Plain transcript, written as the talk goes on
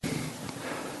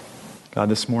God,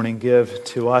 this morning give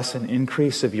to us an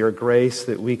increase of your grace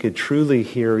that we could truly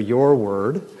hear your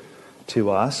word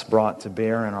to us brought to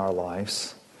bear in our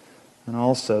lives, and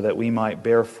also that we might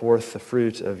bear forth the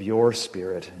fruit of your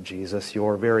Spirit, Jesus,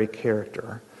 your very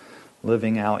character,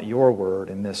 living out your word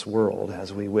in this world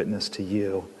as we witness to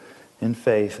you in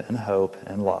faith and hope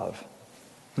and love.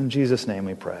 In Jesus' name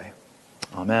we pray.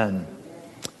 Amen.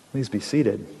 Please be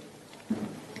seated.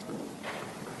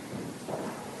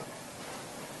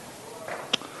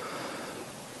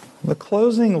 The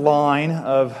closing line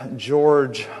of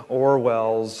George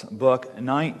Orwell's book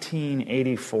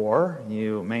 1984,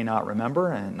 you may not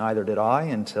remember, and neither did I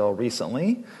until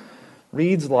recently,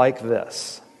 reads like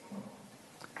this: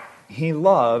 He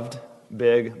loved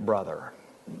Big Brother.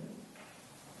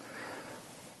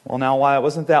 Well, now, while it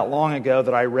wasn't that long ago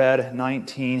that I read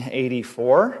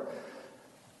 1984,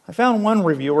 I found one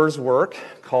reviewer's work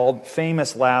called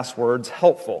Famous Last Words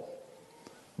helpful.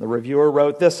 The reviewer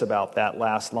wrote this about that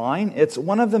last line: it's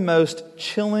one of the most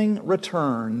chilling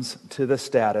returns to the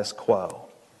status quo.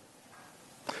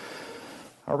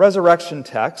 Our resurrection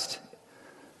text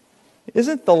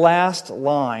isn't the last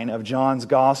line of John's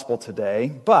gospel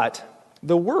today, but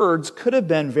the words could have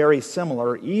been very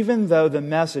similar, even though the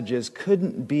messages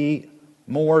couldn't be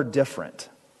more different.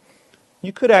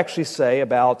 You could actually say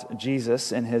about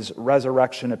Jesus and his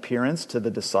resurrection appearance to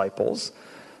the disciples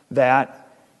that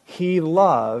he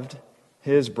loved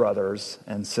his brothers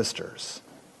and sisters.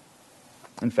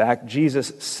 In fact,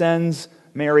 Jesus sends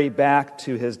Mary back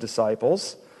to his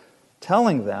disciples,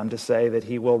 telling them to say that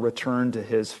he will return to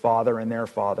his Father and their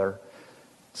Father,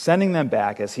 sending them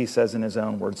back, as he says in his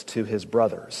own words, to his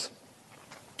brothers.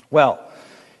 Well,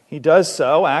 he does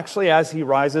so actually as he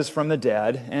rises from the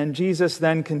dead, and Jesus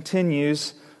then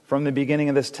continues from the beginning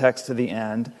of this text to the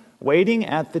end, waiting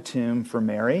at the tomb for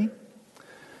Mary,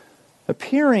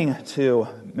 appearing to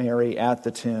Mary at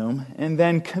the tomb, and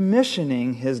then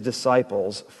commissioning his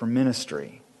disciples for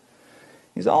ministry.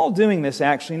 He's all doing this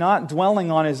actually not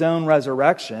dwelling on his own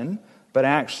resurrection, but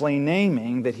actually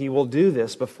naming that he will do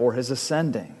this before his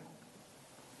ascending.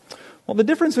 Well, the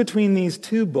difference between these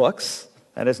two books,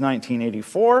 that is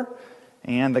 1984,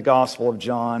 and the Gospel of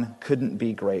John, couldn't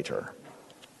be greater.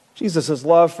 Jesus'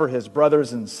 love for his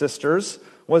brothers and sisters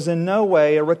was in no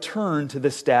way a return to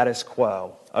the status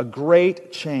quo. A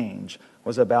great change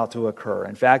was about to occur.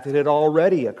 In fact, it had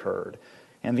already occurred,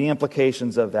 and the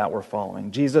implications of that were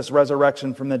following. Jesus'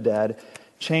 resurrection from the dead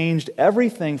changed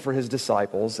everything for his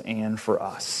disciples and for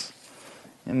us.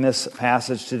 In this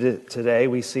passage today,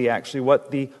 we see actually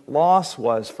what the loss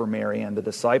was for Mary and the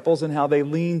disciples and how they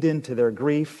leaned into their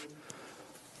grief.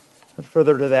 But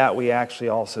further to that, we actually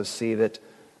also see that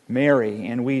Mary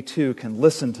and we too can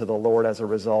listen to the Lord as a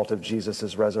result of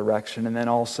Jesus' resurrection, and then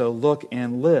also look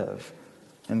and live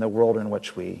in the world in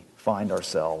which we find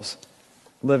ourselves,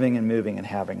 living and moving and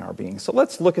having our being. So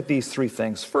let's look at these three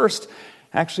things. First,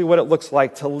 actually what it looks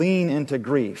like to lean into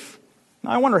grief.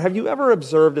 Now, I wonder, have you ever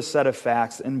observed a set of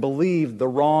facts and believed the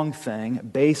wrong thing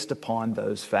based upon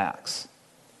those facts?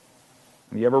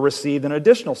 Have you ever received an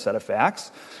additional set of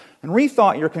facts and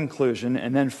rethought your conclusion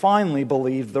and then finally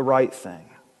believed the right thing?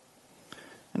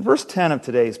 In verse 10 of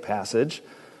today's passage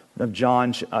of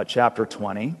John chapter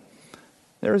 20,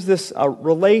 there's this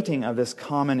relating of this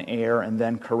common error and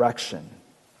then correction.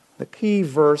 The key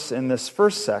verse in this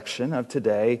first section of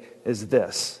today is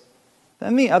this: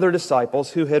 Then the other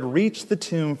disciples who had reached the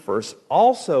tomb first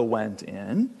also went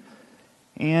in,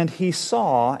 and he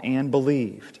saw and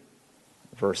believed.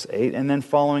 Verse 8, and then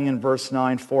following in verse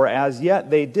 9, for as yet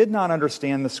they did not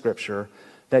understand the scripture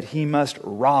that he must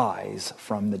rise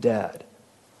from the dead.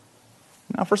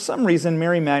 Now, for some reason,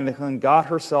 Mary Magdalene got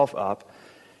herself up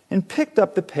and picked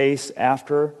up the pace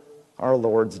after our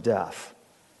Lord's death.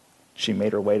 She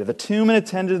made her way to the tomb and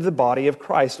attended to the body of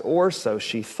Christ, or so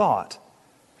she thought.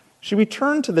 She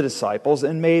returned to the disciples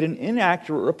and made an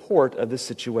inaccurate report of the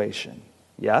situation.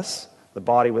 Yes, the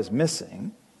body was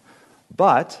missing,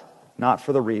 but not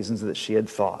for the reasons that she had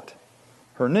thought.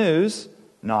 Her news,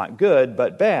 not good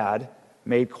but bad,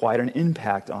 made quite an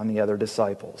impact on the other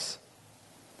disciples.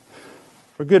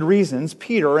 For good reasons,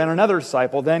 Peter and another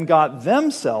disciple then got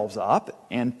themselves up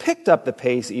and picked up the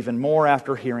pace even more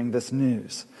after hearing this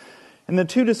news. And the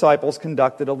two disciples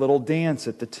conducted a little dance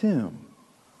at the tomb.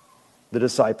 The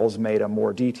disciples made a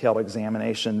more detailed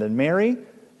examination than Mary.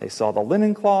 They saw the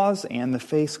linen cloths and the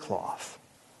face cloth.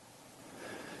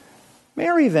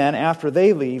 Mary then, after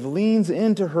they leave, leans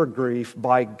into her grief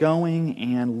by going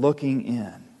and looking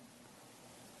in.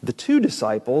 The two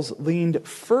disciples leaned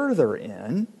further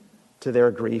in to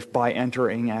their grief by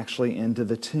entering actually into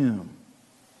the tomb.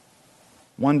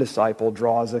 One disciple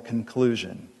draws a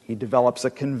conclusion. He develops a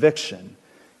conviction.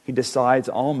 He decides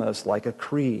almost like a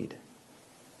creed.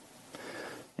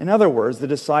 In other words, the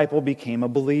disciple became a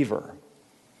believer,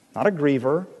 not a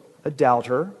griever, a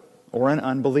doubter, or an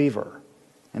unbeliever.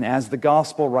 And as the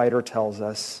gospel writer tells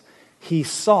us, he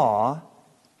saw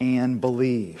and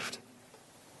believed.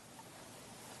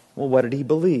 Well, what did he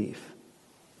believe?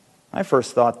 I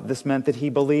first thought that this meant that he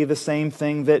believed the same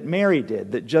thing that Mary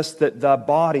did, that the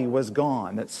body was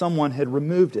gone, that someone had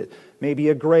removed it, maybe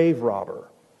a grave robber.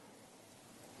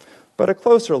 But a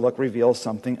closer look reveals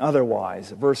something otherwise.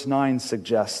 Verse 9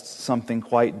 suggests something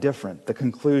quite different, the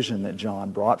conclusion that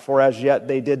John brought. For as yet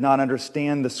they did not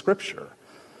understand the Scripture,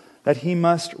 that he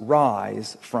must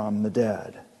rise from the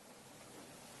dead.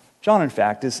 John, in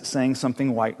fact, is saying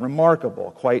something quite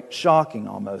remarkable, quite shocking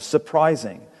almost,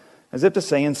 surprising. As if to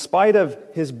say, in spite of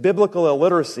his biblical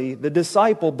illiteracy, the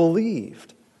disciple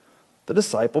believed. The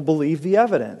disciple believed the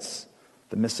evidence.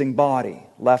 The missing body,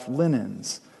 left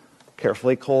linens,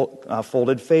 carefully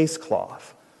folded face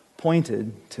cloth,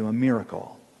 pointed to a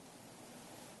miracle.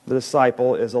 The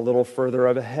disciple is a little further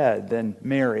ahead than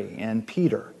Mary and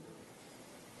Peter.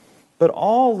 But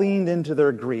all leaned into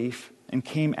their grief and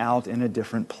came out in a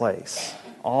different place.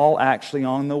 All actually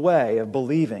on the way of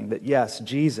believing that, yes,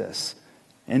 Jesus,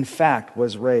 in fact,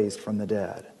 was raised from the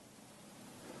dead.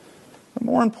 But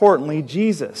more importantly,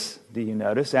 Jesus, do you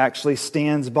notice, actually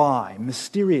stands by,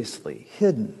 mysteriously,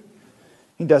 hidden.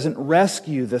 He doesn't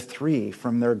rescue the three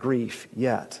from their grief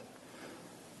yet.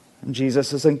 And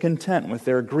Jesus isn't content with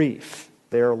their grief,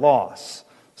 their loss,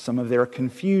 some of their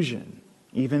confusion,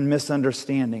 even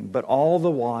misunderstanding, but all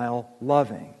the while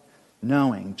loving,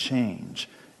 knowing change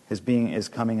is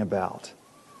coming about.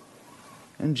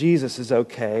 And Jesus is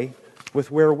okay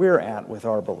with where we're at with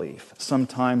our belief,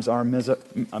 sometimes our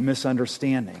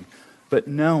misunderstanding, but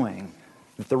knowing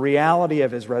that the reality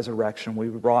of his resurrection we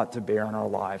brought to bear in our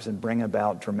lives and bring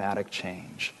about dramatic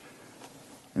change.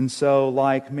 And so,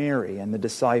 like Mary and the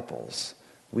disciples,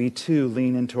 we too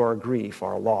lean into our grief,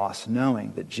 our loss,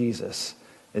 knowing that Jesus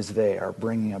is there,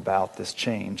 bringing about this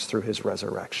change through his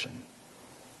resurrection.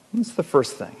 That's the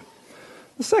first thing.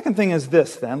 The second thing is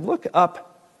this, then. Look up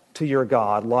to your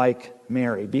God like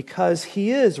Mary, because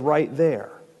he is right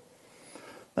there.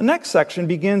 The next section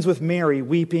begins with Mary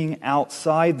weeping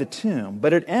outside the tomb,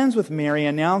 but it ends with Mary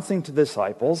announcing to the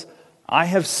disciples, I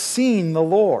have seen the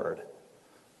Lord.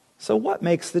 So what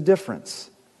makes the difference?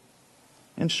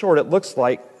 In short, it looks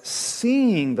like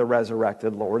seeing the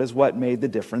resurrected Lord is what made the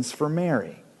difference for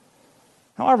Mary.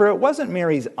 However, it wasn't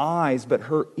Mary's eyes, but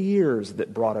her ears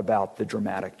that brought about the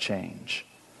dramatic change.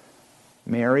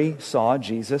 Mary saw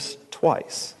Jesus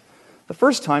twice. The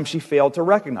first time she failed to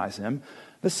recognize him.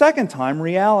 The second time,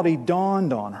 reality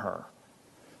dawned on her.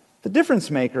 The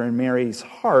difference maker in Mary's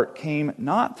heart came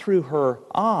not through her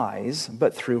eyes,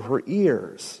 but through her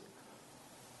ears.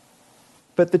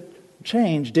 But the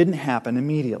change didn't happen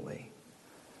immediately.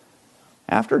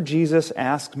 After Jesus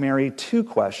asked Mary two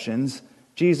questions,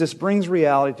 Jesus brings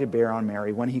reality to bear on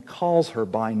Mary when he calls her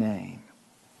by name.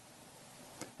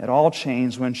 It all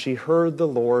changed when she heard the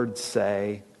Lord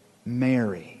say,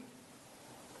 Mary.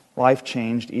 Life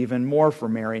changed even more for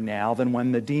Mary now than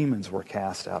when the demons were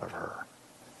cast out of her.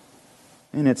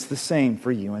 And it's the same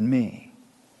for you and me.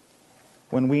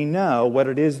 When we know what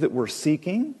it is that we're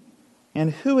seeking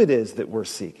and who it is that we're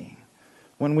seeking,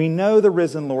 when we know the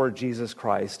risen Lord Jesus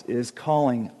Christ is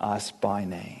calling us by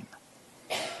name,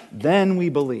 then we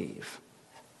believe,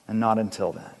 and not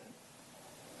until then.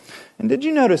 And did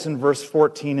you notice in verse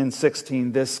 14 and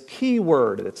 16 this key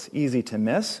word that's easy to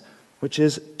miss, which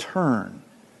is turn?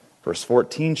 Verse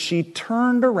 14, she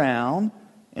turned around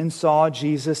and saw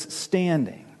Jesus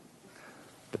standing.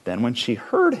 But then when she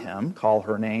heard him call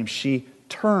her name, she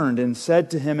turned and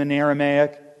said to him in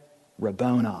Aramaic,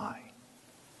 Rabboni.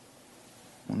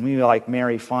 When we, like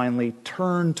Mary, finally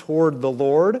turn toward the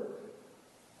Lord,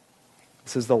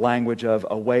 this is the language of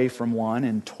away from one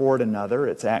and toward another.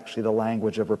 It's actually the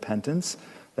language of repentance.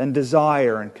 Then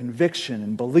desire and conviction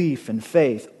and belief and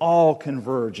faith all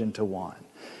converge into one.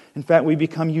 In fact, we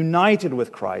become united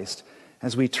with Christ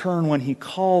as we turn when he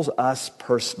calls us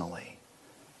personally.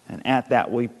 And at that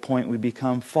point, we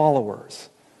become followers,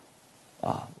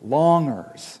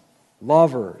 longers,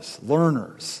 lovers,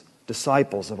 learners,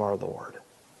 disciples of our Lord.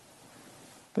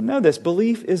 But know this,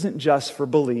 belief isn't just for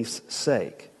belief's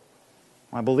sake.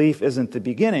 My belief isn't the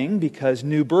beginning because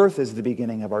new birth is the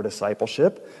beginning of our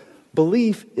discipleship.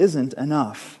 Belief isn't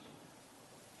enough.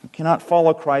 You cannot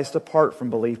follow Christ apart from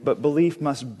belief, but belief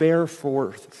must bear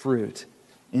forth fruit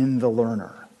in the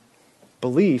learner.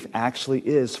 Belief actually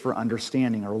is for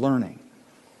understanding or learning.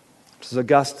 This is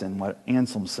Augustine, what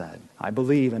Anselm said. I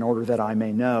believe in order that I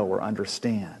may know or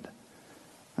understand.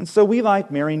 And so we,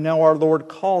 like Mary, know our Lord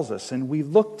calls us, and we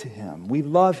look to Him. We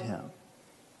love Him.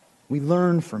 We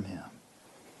learn from Him.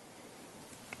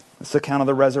 This account of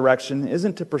the resurrection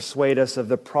isn't to persuade us of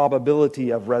the probability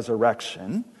of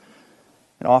resurrection.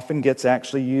 It often gets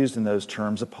actually used in those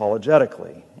terms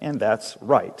apologetically, and that's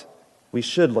right. We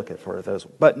should look at for those.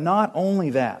 But not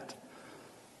only that.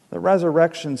 The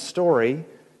resurrection story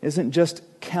isn't just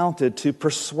counted to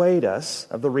persuade us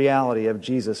of the reality of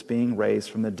Jesus being raised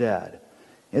from the dead.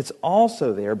 It's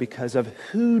also there because of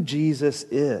who Jesus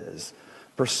is,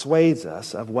 persuades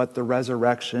us of what the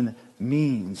resurrection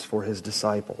means for His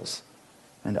disciples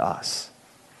and us.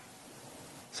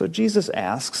 So Jesus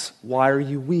asks, why are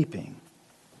you weeping?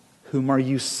 Whom are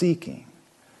you seeking?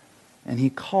 And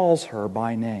He calls her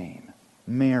by name,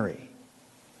 Mary.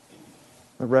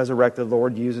 The resurrected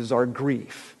Lord uses our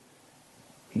grief.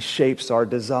 He shapes our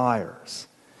desires.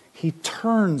 He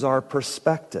turns our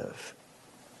perspective.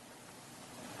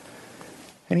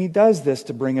 And He does this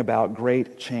to bring about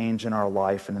great change in our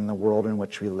life and in the world in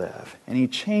which we live. And He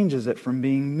changes it from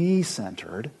being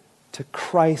me-centered to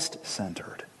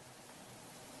Christ-centered.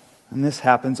 And this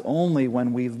happens only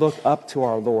when we look up to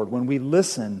our Lord, when we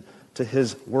listen to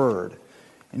His Word.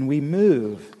 And we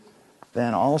move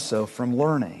then also from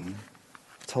learning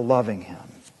to loving Him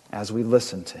as we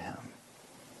listen to Him.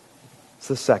 It's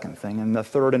the second thing. And the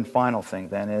third and final thing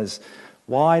then is,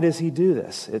 why does He do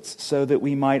this? It's so that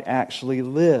we might actually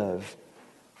live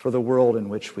for the world in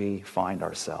which we find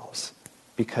ourselves,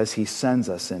 because He sends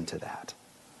us into that.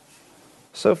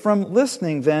 So from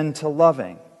listening then to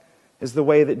loving is the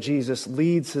way that Jesus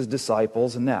leads His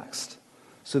disciples next,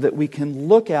 so that we can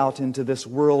look out into this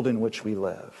world in which we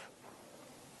live.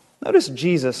 Notice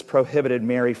Jesus prohibited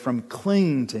Mary from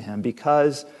clinging to Him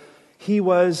because He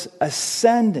was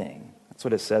ascending. That's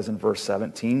what it says in verse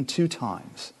 17, 2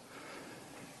 times.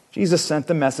 Jesus sent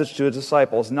the message to His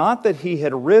disciples, not that He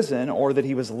had risen or that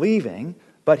He was leaving,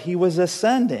 but He was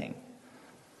ascending.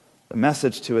 The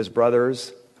message to His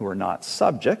brothers, who are not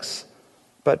subjects,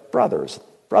 but brothers,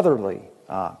 brotherly,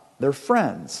 they're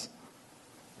friends,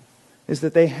 is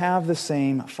that they have the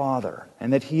same Father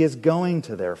and that He is going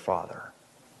to their Father.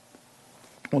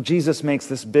 Well, Jesus makes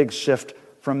this big shift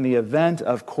from the event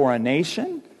of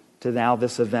coronation to now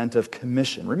this event of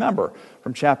commission. Remember,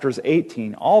 from chapters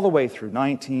 18 all the way through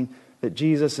 19, that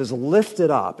Jesus is lifted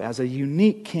up as a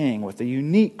unique king with a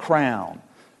unique crown,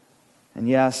 and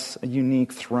yes, a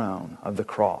unique throne of the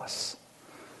cross.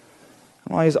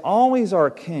 And while He's always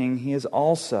our king, He is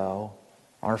also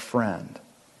our friend.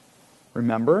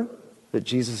 Remember that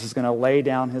Jesus is going to lay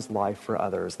down His life for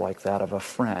others like that of a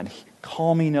friend.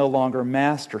 Call me no longer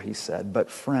master, He said, but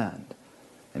friend.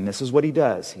 And this is what He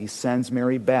does. He sends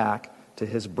Mary back to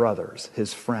His brothers,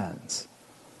 His friends.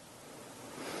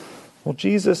 Well,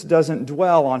 Jesus doesn't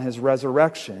dwell on His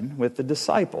resurrection with the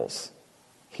disciples.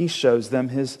 He shows them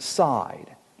His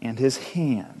side and His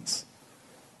hands.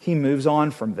 He moves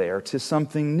on from there to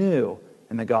something new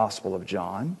in the Gospel of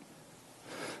John.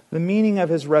 The meaning of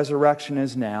His resurrection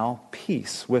is now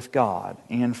peace with God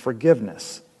and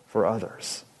forgiveness for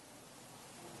others.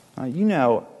 You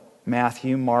know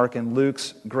Matthew, Mark, and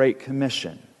Luke's Great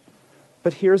Commission.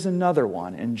 But here's another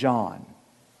one in John.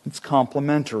 It's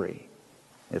complementary.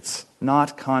 It's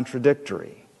not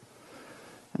contradictory.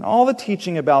 And all the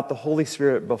teaching about the Holy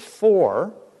Spirit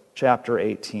before chapter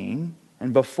 18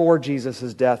 and before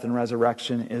Jesus' death and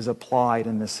resurrection is applied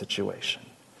in this situation.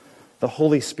 The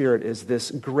Holy Spirit is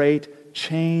this great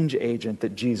change agent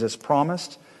that Jesus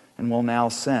promised and will now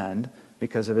send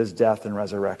because of His death and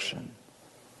resurrection.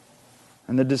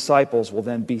 And the disciples will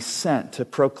then be sent to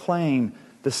proclaim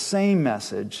the same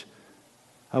message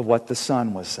of what the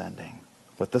Son was sending,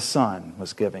 what the Son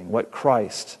was giving, what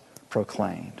Christ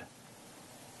proclaimed.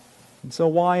 And so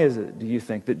why is it, do you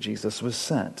think, that Jesus was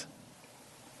sent?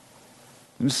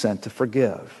 He was sent to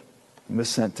forgive. He was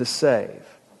sent to save.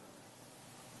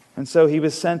 And so He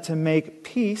was sent to make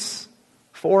peace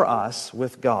for us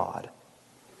with God,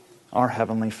 our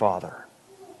Heavenly Father.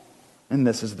 And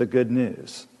this is the good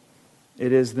news.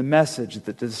 It is the message that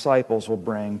the disciples will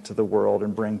bring to the world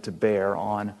and bring to bear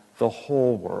on the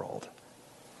whole world.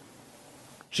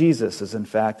 Jesus is, in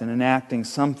fact, enacting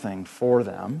something for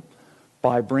them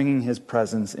by bringing His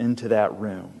presence into that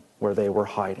room where they were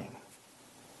hiding.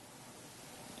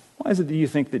 Why is it that you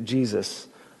think that Jesus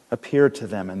appeared to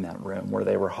them in that room where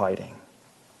they were hiding?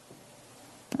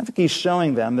 I think He's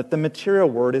showing them that the material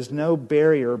world is no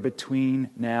barrier between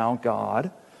now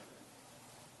God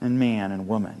and man and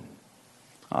woman.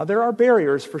 There are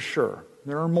barriers for sure.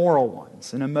 There are moral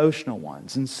ones, and emotional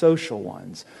ones, and social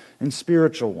ones, and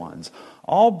spiritual ones.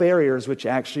 All barriers which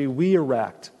actually we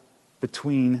erect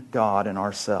between God and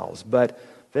ourselves. But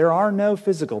there are no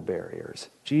physical barriers.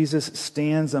 Jesus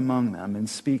stands among them and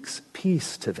speaks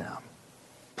peace to them,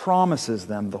 promises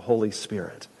them the Holy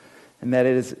Spirit, and that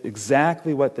it is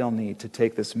exactly what they'll need to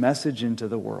take this message into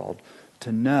the world,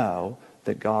 to know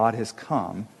that God has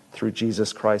come through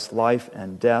Jesus Christ's life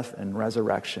and death and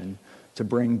resurrection to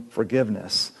bring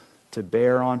forgiveness, to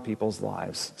bear on people's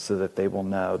lives so that they will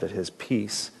know that his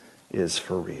peace is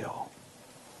for real.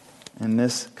 And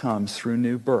this comes through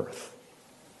new birth,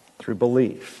 through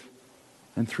belief,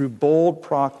 and through bold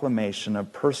proclamation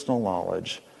of personal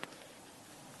knowledge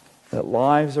that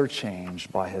lives are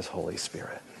changed by his Holy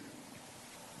Spirit.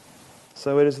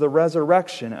 So it is the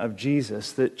resurrection of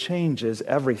Jesus that changes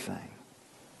everything.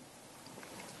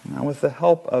 Now, with the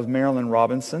help of Marilyn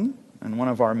Robinson and one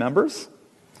of our members,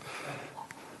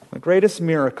 the greatest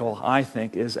miracle, I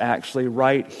think, is actually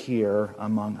right here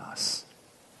among us.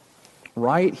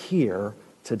 Right here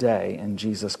today in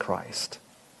Jesus Christ.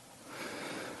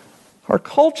 Our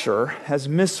culture has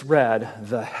misread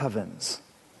the heavens.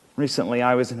 Recently,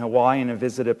 I was in Hawaii and I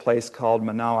visited a place called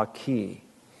Manawa Key.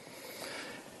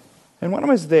 And when I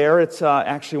was there, it's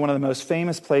actually one of the most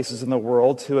famous places in the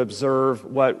world to observe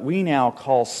what we now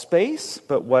call space,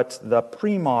 but what the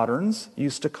pre-moderns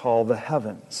used to call the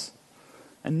heavens.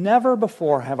 And never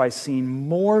before have I seen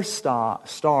more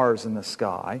stars in the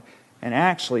sky and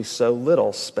actually so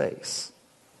little space.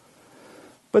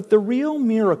 But the real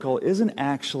miracle isn't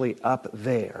actually up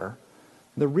there.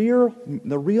 The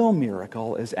real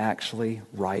miracle is actually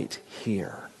right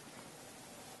here,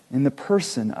 in the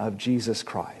person of Jesus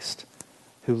Christ,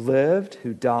 who lived,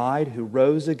 who died, who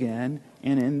rose again,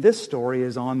 and in this story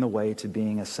is on the way to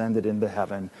being ascended into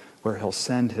heaven, where he'll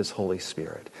send his Holy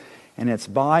Spirit. And it's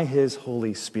by his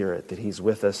Holy Spirit that he's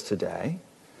with us today.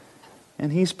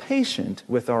 And he's patient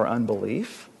with our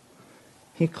unbelief.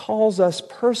 He calls us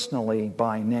personally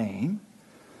by name.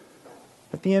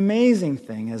 But the amazing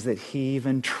thing is that he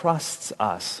even trusts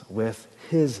us with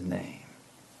his name.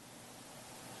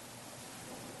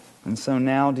 And so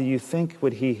now, do you think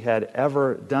would he had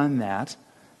ever done that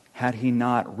had he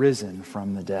not risen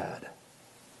from the dead?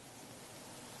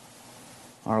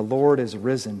 Our Lord is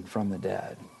risen from the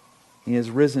dead. He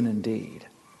is risen indeed.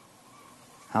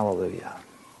 Hallelujah.